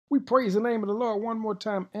We praise the name of the Lord one more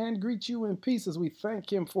time and greet you in peace as we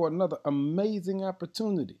thank Him for another amazing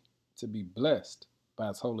opportunity to be blessed by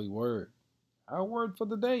His holy word. Our word for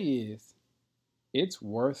the day is, it's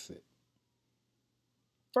worth it.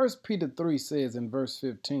 1 Peter 3 says in verse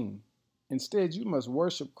 15, instead you must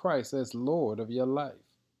worship Christ as Lord of your life.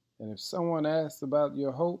 And if someone asks about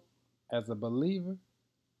your hope as a believer,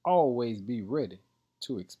 always be ready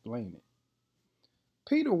to explain it.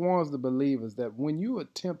 Peter warns the believers that when you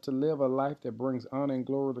attempt to live a life that brings honor and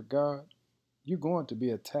glory to God, you're going to be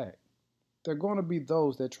attacked. There are going to be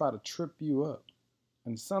those that try to trip you up,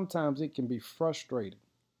 and sometimes it can be frustrating.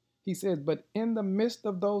 He says, but in the midst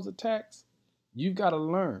of those attacks, you've got to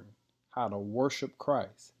learn how to worship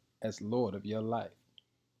Christ as Lord of your life.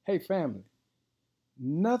 Hey, family,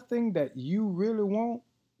 nothing that you really want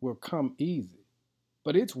will come easy,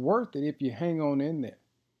 but it's worth it if you hang on in there.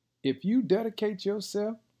 If you dedicate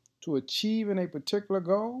yourself to achieving a particular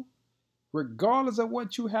goal, regardless of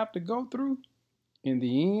what you have to go through, in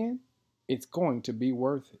the end, it's going to be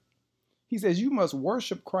worth it. He says you must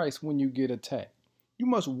worship Christ when you get attacked. You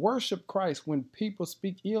must worship Christ when people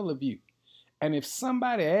speak ill of you. And if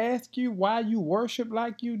somebody asks you why you worship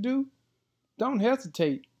like you do, don't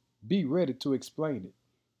hesitate. Be ready to explain it.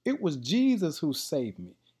 It was Jesus who saved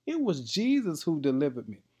me. It was Jesus who delivered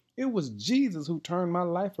me. It was Jesus who turned my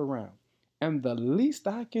life around. And the least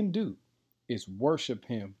I can do is worship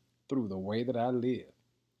Him through the way that I live.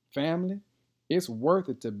 Family, it's worth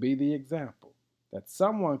it to be the example that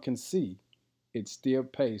someone can see it still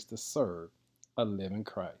pays to serve a living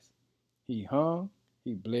Christ. He hung,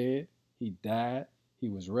 He bled, He died, He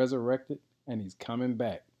was resurrected, and He's coming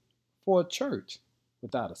back for a church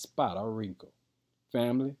without a spot or wrinkle.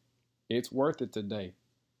 Family, it's worth it today.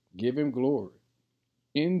 Give Him glory.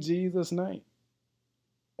 In Jesus' name,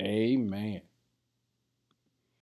 amen.